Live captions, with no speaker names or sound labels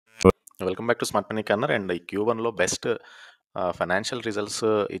Welcome back to smart money corner. And ఈ Q1లో best financial results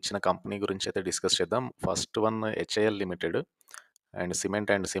ఇచ్చిన company గురించి అయితే డిస్కస్ చేద్దాం. First one HIL limited. And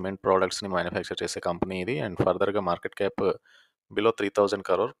cement ప్రోడక్ట్స్ని manufacture చేసే company ఇది. అండ్ ఫర్దర్గా market cap below 3000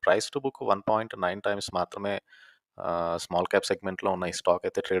 crore, price to book 1.9 times మాత్రమే. Small cap సెగ్మెంట్లో ఉన్న ఈ స్టాక్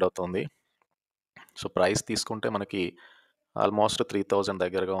అయితే ట్రేడ్ అవుతుంది. సో ప్రైస్ తీసుకుంటే మనకి ఆల్మోస్ట్ 3000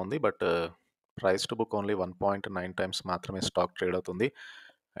 దగ్గరగా ఉంది. But price to book only 1.9 times మాత్రమే స్టాక్ ట్రేడ్ అవుతుంది.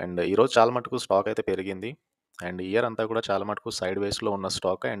 అండ్ ఈరోజు చాలా మటుకు స్టాక్ అయితే పెరిగింది. అండ్ ఇయర్ అంతా కూడా చాలా మటుకు సైడ్ వేస్లో ఉన్న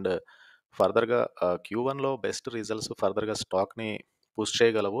స్టాక్. అండ్ ఫర్దర్గా Q1లో బెస్ట్ రిజల్ట్స్ ఫర్దర్గా స్టాక్ని పుష్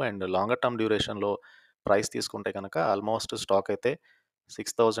చేయగలవు. అండ్ లాంగర్ టర్మ్ డ్యూరేషన్లో ప్రైస్ తీసుకుంటే కనుక ఆల్మోస్ట్ స్టాక్ అయితే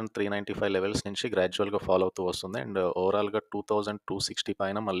 6395 లెవెల్స్ నుంచి గ్రాడ్యువల్గా ఫాలో అవుతూ వస్తుంది. అండ్ ఓవరాల్గా 2260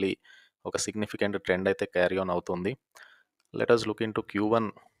 పైన మళ్ళీ ఒక సిగ్నిఫికెంట్ ట్రెండ్ అయితే క్యారీ ఆన్ అవుతుంది. Let us look in to Q1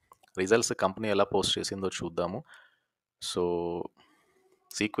 results company ఎలా పోస్ట్ చేసిందో చూద్దాము. సో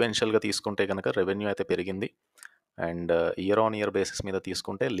సీక్వెన్షియల్గా తీసుకుంటే కనుక రెవెన్యూ అయితే పెరిగింది. And year on year basis మీద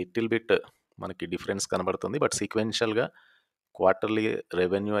తీసుకుంటే లిటిల్ బిట్ మనకి డిఫరెన్స్ కనబడుతుంది. బట్ సీక్వెన్షియల్గా క్వార్టర్లీ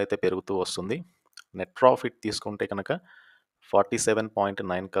రెవెన్యూ అయితే పెరుగుతూ వస్తుంది. నెట్ ప్రాఫిట్ తీసుకుంటే కనుక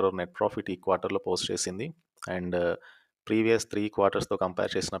 47.9 crore నెట్ ప్రాఫిట్ ఈ క్వార్టర్లో పోస్ట్ చేసింది. అండ్ ప్రీవియస్ 3 quartersతో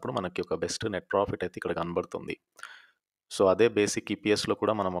కంపేర్ చేసినప్పుడు మనకి ఒక బెస్ట్ నెట్ ప్రాఫిట్ అయితే ఇక్కడ కనబడుతుంది. సో అదే బేసిక్ ఈపీఎస్లో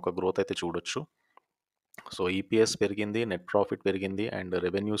కూడా మనం ఒక గ్రోత్ అయితే చూడొచ్చు. సో ఈపీఎస్ పెరిగింది, నెట్ ప్రాఫిట్ పెరిగింది, అండ్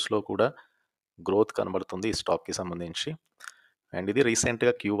రెవెన్యూస్లో కూడా గ్రోత్ కనబడుతుంది ఈ స్టాక్కి సంబంధించి. అండ్ ఇది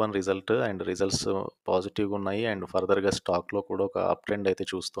రీసెంట్గా Q1 రిజల్ట్. అండ్ రిజల్ట్స్ పాజిటివ్గా ఉన్నాయి. అండ్ ఫర్దర్గా స్టాక్లో కూడా ఒక అప్ ట్రెండ్ అయితే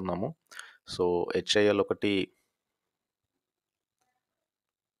చూస్తున్నాము. సో హెచ్ఐఎల్ ఒకటి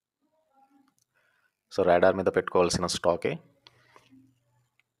సో రాడార్ మీద పెట్టుకోవాల్సిన స్టాకే.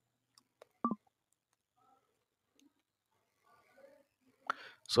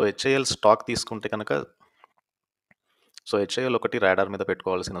 సో హెచ్ఐఎల్ స్టాక్ తీసుకుంటే కనుక హెచ్ఐఎల్ ఒకటి రాడార్ మీద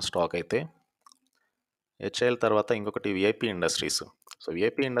పెట్టుకోవాల్సిన స్టాక్ అయితే, హెచ్ఐఎల్ తర్వాత ఇంకొకటి VIP industries. So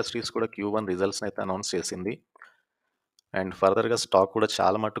VIP industries కూడా Q1 రిజల్ట్స్ని అయితే అనౌన్స్ చేసింది. అండ్ ఫర్దర్గా స్టాక్ కూడా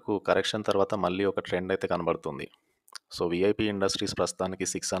చాలా మటుకు కరెక్షన్ తర్వాత మళ్ళీ ఒక ట్రెండ్ అయితే కనబడుతుంది. సో విఐపి ఇండస్ట్రీస్ ప్రస్తుతానికి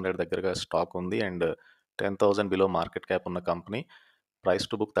 600 దగ్గరగా స్టాక్ ఉంది. అండ్ 10,000 బిలో మార్కెట్ క్యాప్ ఉన్న company. Price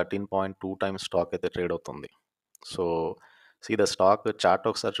to book 13.2 times stock అయితే ట్రేడ్ అవుతుంది. సో ద స్టాక్ చార్ట్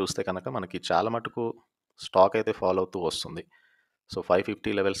ఒకసారి చూస్తే కనుక మనకి చాలా మటుకు స్టాక్ అయితే ఫాలో అవుతూ వస్తుంది. సో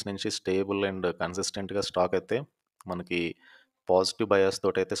 550 లెవెల్స్ నుంచి స్టేబుల్ అండ్ కన్సిస్టెంట్గా స్టాక్ అయితే మనకి పాజిటివ్ బయాస్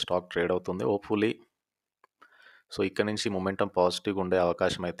తోటి అయితే స్టాక్ ట్రేడ్ అవుతుంది. హోప్ఫుల్లీ సో ఇక్కడ నుంచి మొమెంటం పాజిటివ్గా ఉండే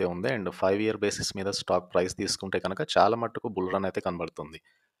అవకాశం అయితే ఉంది. అండ్ 5-year బేసిస్ మీద స్టాక్ ప్రైస్ తీసుకుంటే కనుక చాలా మట్టుకు బుల్ రన్ అయితే కనబడుతుంది.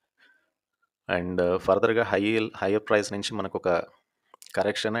 అండ్ ఫర్దర్గా హయ్యర్ ప్రైస్ నుంచి మనకు ఒక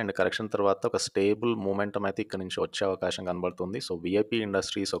కరెక్షన్ తర్వాత ఒక స్టేబుల్ మూమెంటం అయితే ఇక్కడ నుంచి వచ్చే అవకాశం కనబడుతుంది. సో విఐపి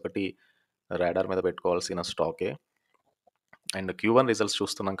ఇండస్ట్రీస్ ఒకటి రాడార్ మీద పెట్టుకోవాల్సిన స్టాకే. అండ్ Q1 రిజల్ట్స్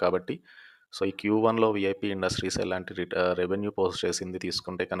చూస్తున్నాం కాబట్టి, సో ఈ Q1లో విఐపి ఇండస్ట్రీస్ ఎలాంటి రెవెన్యూ పోస్ట్ చేసింది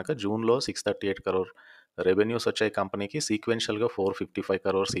తీసుకుంటే కనుక జూన్లో 638 crore రెవెన్యూస్ వచ్చాయి కంపెనీకి. సీక్వెన్షియల్గా 455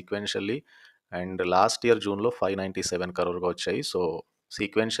 crore sequentially. And last year జూన్లో 597 crore వచ్చాయి. So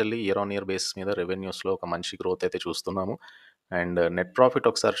sequentially year on year basis మీద రెవెన్యూస్లో ఒక మంచి గ్రోత్ అయితే చూస్తున్నాము. అండ్ నెట్ ప్రాఫిట్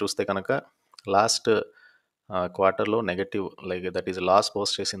ఒకసారి చూస్తే కనుక లాస్ట్ క్వార్టర్లో negative that is loss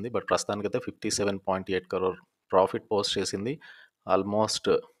post చేసింది. బట్ ప్రస్తుతానికైతే 57.8 crore ప్రాఫిట్ పోస్ట్ చేసింది. ఆల్మోస్ట్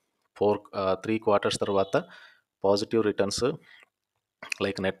 3 quarters తర్వాత పాజిటివ్ రిటర్న్స్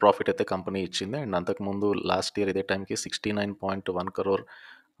నెట్ ప్రాఫిట్ అయితే కంపెనీ ఇచ్చింది. అండ్ అంతకుముందు లాస్ట్ ఇయర్ ఇదే టైంకి 69.1 crore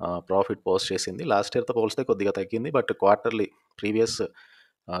ప్రాఫిట్ పోస్ట్ చేసింది. లాస్ట్ ఇయర్తో పోలిస్తే కొద్దిగా తగ్గింది. బట్ ప్రీవియస్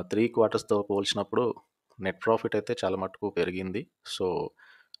 3 quartersతో పోల్చినప్పుడు నెట్ ప్రాఫిట్ అయితే చాలా మటుకు పెరిగింది. సో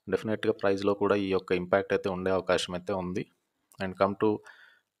డెఫినెట్గా ప్రైస్లో కూడా ఈ యొక్క ఇంపాక్ట్ అయితే ఉండే అవకాశం అయితే ఉంది. అండ్ కమ్ టు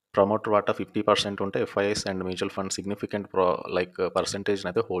ప్రమోటర్ వాటా 50% ఉంటే FIs and mutual fund significant పర్సెంటేజ్ని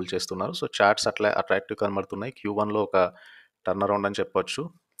అయితే హోల్డ్ చేస్తున్నారు. సో చార్ట్స్ అట్లా అట్రాక్టివ్ కనబడుతున్నాయి. Q1లో ఒక టర్న్ అరౌండ్ అని చెప్పొచ్చు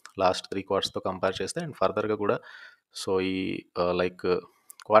లాస్ట్ 3 quartersతో కంపేర్ చేస్తే. అండ్ ఫర్దర్గా కూడా సో ఈ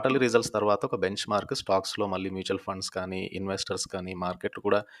క్వార్టర్లీ రిజల్ట్స్ తర్వాత ఒక బెంచ్ మార్క్ స్టాక్స్లో మళ్ళీ మ్యూచువల్ ఫండ్స్ కానీ ఇన్వెస్టర్స్ కానీ మార్కెట్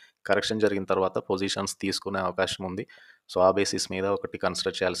కూడా కరెక్షన్ జరిగిన తర్వాత పొజిషన్స్ తీసుకునే అవకాశం ఉంది. సో ఆ బేసిస్ మీద ఒకటి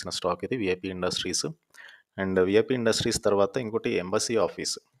కన్సిడర్ చేయాల్సిన స్టాక్ ఇది VIP industries. And VIP industries తర్వాత ఇంకోటి embassy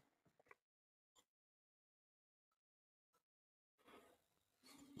office.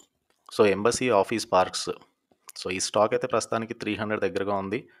 So embassy office parks. So ఈ స్టాక్ అయితే ప్రస్తుతానికి 300 దగ్గరగా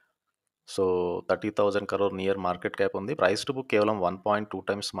ఉంది. So 30,000 crore near market cap ఉంది. ప్రైస్ టు బుక్ కేవలం 1.2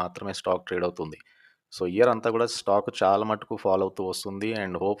 టైమ్స్ మాత్రమే స్టాక్ ట్రేడ్ అవుతుంది. సో ఇయర్ అంతా కూడా స్టాక్ చాలా మటుకు ఫాలో అవుతూ వస్తుంది.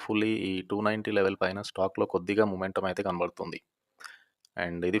 అండ్ హోప్ఫుల్లీ ఈ 290 లెవెల్ పైన స్టాక్లో కొద్దిగా మూమెంటం అయితే కనబడుతుంది.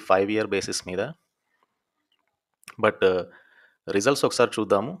 అండ్ ఇది 5-year బేసిస్ మీద. బట్ రిజల్ట్స్ ఒకసారి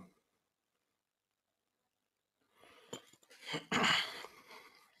చూద్దాము.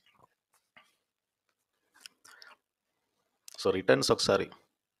 సో రిటర్న్స్ ఒకసారి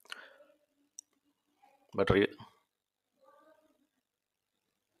బట్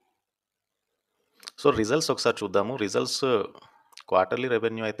సో రిజల్ట్స్ ఒకసారి చూద్దాము. రిజల్ట్స్ క్వార్టర్లీ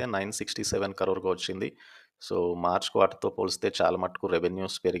రెవెన్యూ అయితే 967 crore వచ్చింది. సో మార్చ్ క్వార్టర్‌తో పోలిస్తే చాలా మటుకు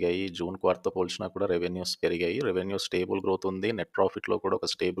రెవెన్యూస్ పెరిగాయి. జూన్ క్వార్టర్‌తో పోల్చినా కూడా రెవెన్యూస్ పెరిగాయి. రెవెన్యూ స్టేబుల్ గ్రోత్ ఉంది. నెట్ ప్రాఫిట్‌లో కూడా ఒక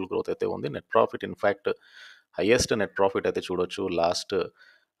స్టేబుల్ గ్రోత్ అయితే ఉంది. Net profit in fact highest net profit అయితే చూడొచ్చు లాస్ట్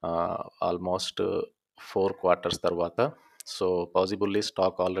ఆల్మోస్ట్ 4 క్వార్టర్స్ తర్వాత. So possibly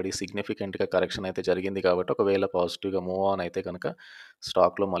stock already సిగ్నిఫికెంట్‌గా correction అయితే జరిగింది కాబట్టి ఒకవేళ పాజిటివ్‌గా మూవ్ ఆన్ అయితే గనక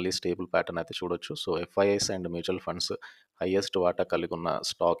స్టాక్‌లో మళ్ళీ స్టేబుల్ ప్యాటర్న్ అయితే చూడొచ్చు. So FIIs and mutual funds highest వాటా కలిగి ఉన్న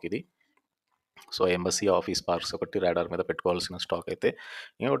స్టాక్ ఇది. సో ఎంబసీ ఆఫీస్ పార్క్స్ ఒకటి రాడార్ మీద పెట్టుకోవాల్సిన స్టాక్ అయితే.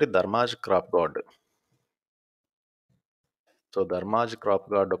 ఇంకొకటి ధర్మాజ్ crop gourd. So ధర్మాజ్ crop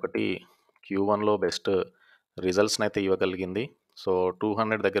gourd ఒకటి Q1లో బెస్ట్ రిజల్ట్స్‌నైతే ఇవ్వగలిగింది. సో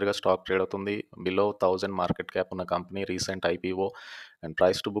 200 దగ్గరగా స్టాక్ ట్రేడ్ అవుతుంది. బిలో 1000 మార్కెట్ క్యాప్ ఉన్న company, recent IPO and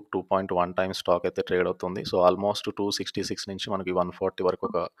price to book 2.1 times stock అయితే ట్రేడ్ అవుతుంది. సో ఆల్మోస్ట్ 266 నుంచి మనకి 140 వరకు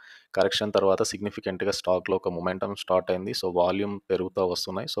ఒక కరెక్షన్ తర్వాత సిగ్నిఫికెంట్‌గా స్టాక్‌లో ఒక మొమెంటమ్ స్టార్ట్ అయింది. సో వాల్యూమ్ పెరుగుతా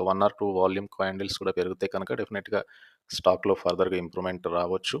వస్తున్నాయి. సో 1 ఆర్ 2 వాల్యూమ్ క్యాండిల్స్ కూడా పెరిగితే కనుక డెఫినెట్‌గా స్టాక్‌లో ఫర్దర్‌గా ఇంప్రూవ్‌మెంట్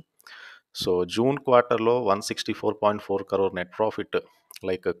రావచ్చు. సో జూన్ క్వార్టర్‌లో 164.4 crore net profit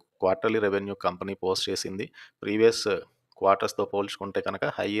like quarterly revenue company post చేసింది. ప్రీవియస్ క్వార్టర్స్‌తో పోల్చుకుంటే కనుక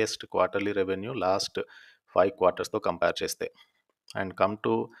highest quarterly revenue last 5 క్వార్టర్స్‌తో compare చేస్తే. And come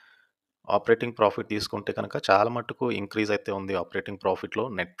to operating profit తీసుకుంటే కనుక చాలా మట్టుకు ఇంక్రీజ్ అయితే ఉంది ఆపరేటింగ్ ప్రాఫిట్‌లో.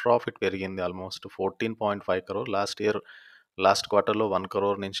 నెట్ ప్రాఫిట్ పెరిగింది ఆల్మోస్ట్ 14.5 crore. లాస్ట్ క్వార్టర్‌లో 1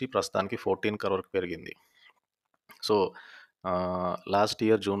 crore నుంచి ప్రస్తుతానికి 14 crore పెరిగింది. సో లాస్ట్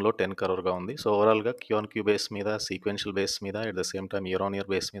ఇయర్ జూన్‌లో 10 crore ఉంది. సో ఓవరాల్‌గా క్యూ ఆన్ క్యూ బేస్ మీద, సీక్వెన్షియల్ బేస్ మీద, at the same time year on year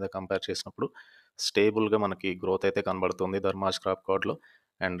base మీద కంపేర్ చేసినప్పుడు స్టేబుల్‌గా మనకి గ్రోత్ అయితే కనబడుతుంది ధర్మాజ్ క్రాప్ కార్డ్‌లో.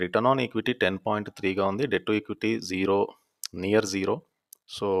 అండ్ రిటర్న్ ఆన్ ఈక్విటీ 10.3గా ఉంది. Debt to equity 0, near 0.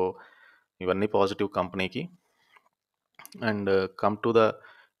 So ఇవన్నీ పాజిటివ్ కంపెనీకి. And come to the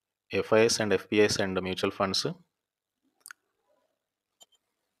FIs and FPIs and mutual funds.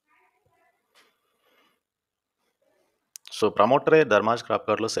 So ప్రమోటరే ధర్మాజ్ crop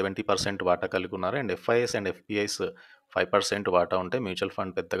కార్డ్‌లో 70% వాటా కలిగి ఉన్నారు. అండ్ ఎఫ్ఐఎస్ అండ్ ఎఫ్పిఐస్ 5% వాటా ఉంటే మ్యూచువల్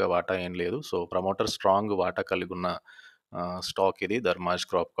ఫండ్ పెద్దగా వాటా ఏం లేదు. సో ప్రమోటర్ స్ట్రాంగ్ వాటా కలిగి ఉన్న స్టాక్ ఇది ధర్మాజ్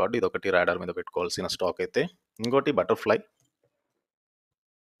క్రాప్ కార్డ్. ఇదొకటి రాడార్ మీద పెట్టుకోవాల్సిన స్టాక్ అయితే. ఇంకోటి butterfly.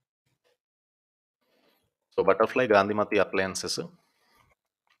 So butterfly గాంధీమతి appliances.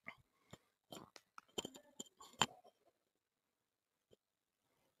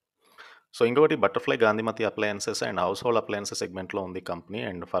 So ఇంకొకటి butterfly గాంధీమతి appliances and house hold appliances సెగ్మెంట్‌లో ఉంది కంపెనీ.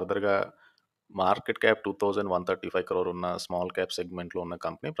 అండ్ ఫర్దర్‌గా మార్కెట్ క్యాప్ 2135 crore ఉన్న స్మాల్ క్యాప్ సెగ్మెంట్‌లో ఉన్న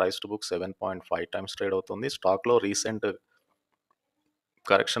company. Price to book 7.5 times trade అవుతుంది. స్టాక్‌లో రీసెంట్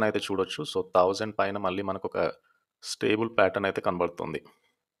కరెక్షన్ అయితే చూడొచ్చు. సో 1000 పైన మళ్ళీ మనకొక స్టేబుల్ ప్యాటర్న్ అయితే కనబడుతుంది.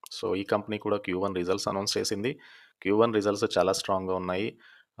 సో ఈ కంపెనీ కూడా Q1 రిజల్ట్స్ అనౌన్స్ చేసింది. Q1 రిజల్ట్స్ చాలా స్ట్రాంగ్‌గా ఉన్నాయి.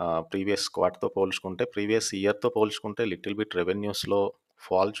 ప్రీవియస్ క్వార్టర్‌తో పోల్చుకుంటే, ప్రీవియస్ ఇయర్‌తో పోల్చుకుంటే లిటిల్ బిట్ రెవెన్యూస్‌లో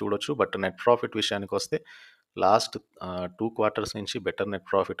ఫాల్ చూడొచ్చు. బట్ నెట్ ప్రాఫిట్ విషయానికొస్తే లాస్ట్ 2 క్వార్టర్స్ నుంచి better net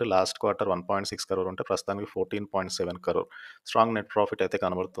profit. Last quarter 1.6 crore ఉంటే ప్రస్తుతానికి 14.7 crore. స్ట్రాంగ్ నెట్ ప్రాఫిట్ అయితే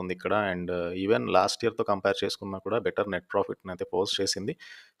కనబడుతుంది ఇక్కడ. అండ్ ఈవెన్ లాస్ట్ ఇయర్‌తో కంపేర్ చేసుకున్నా కూడా బెటర్ నెట్ ప్రాఫిట్‌ని అయితే పోస్ట్ చేసింది.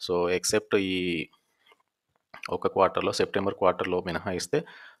 సో ఎక్సెప్ట్ ఈ ఒక క్వార్టర్‌లో, సెప్టెంబర్ క్వార్టర్‌లో మినహాయిస్తే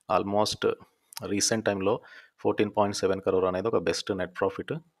ఆల్మోస్ట్ రీసెంట్ టైమ్‌లో 14.7 crore అనేది ఒక బెస్ట్ నెట్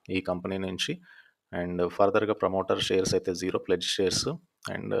ప్రాఫిట్ ఈ కంపెనీ నుంచి. అండ్ ఫర్దర్‌గా ప్రమోటర్ షేర్స్ అయితే 0 ప్లెడ్జ్ షేర్స్.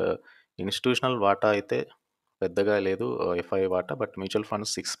 అండ్ ఇన్‌స్టిట్యూషనల్ వాటా అయితే పెద్దగా లేదు ఎఫ్ఐ వాటా. బట్ మ్యూచువల్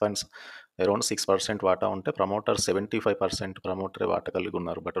ఫండ్స్ అరౌండ్ 6% వాటా ఉంటే ప్రమోటర్ 75% ప్రమోటరే వాటా కలిగి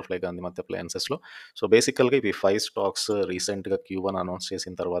ఉన్నారు బటర్‌ఫ్లై గాంధీమతి అప్లయన్సెస్‌లో. సో బేసికల్‌గా ఇవి 5 స్టాక్స్ రీసెంట్‌గా Q1 అనౌన్స్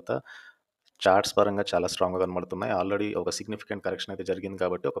చేసిన తర్వాత చార్ట్స్ పరంగా చాలా స్ట్రాంగ్‌గా కనబడుతున్నాయి. ఆల్రెడీ ఒక సిగ్నిఫికెంట్ కరెక్షన్ అయితే జరిగింది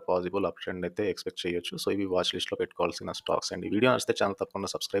కాబట్టి ఒక పాజిబుల్ అప్ ట్రెండ్ అయితే ఎక్స్‌పెక్ట్ చేయొచ్చు. సో ఇవి వాచ్ లిస్ట్‌లో పెట్టుకోవాల్సిన స్టాక్స్ అండి. ఈ వీడియో నచ్చితే ఛానల్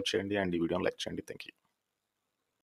తప్పకుండా సబ్స్క్రైబ్ చేయండి అండ్ ఈ వీడియోని లైక్ చేయండి. Thank you.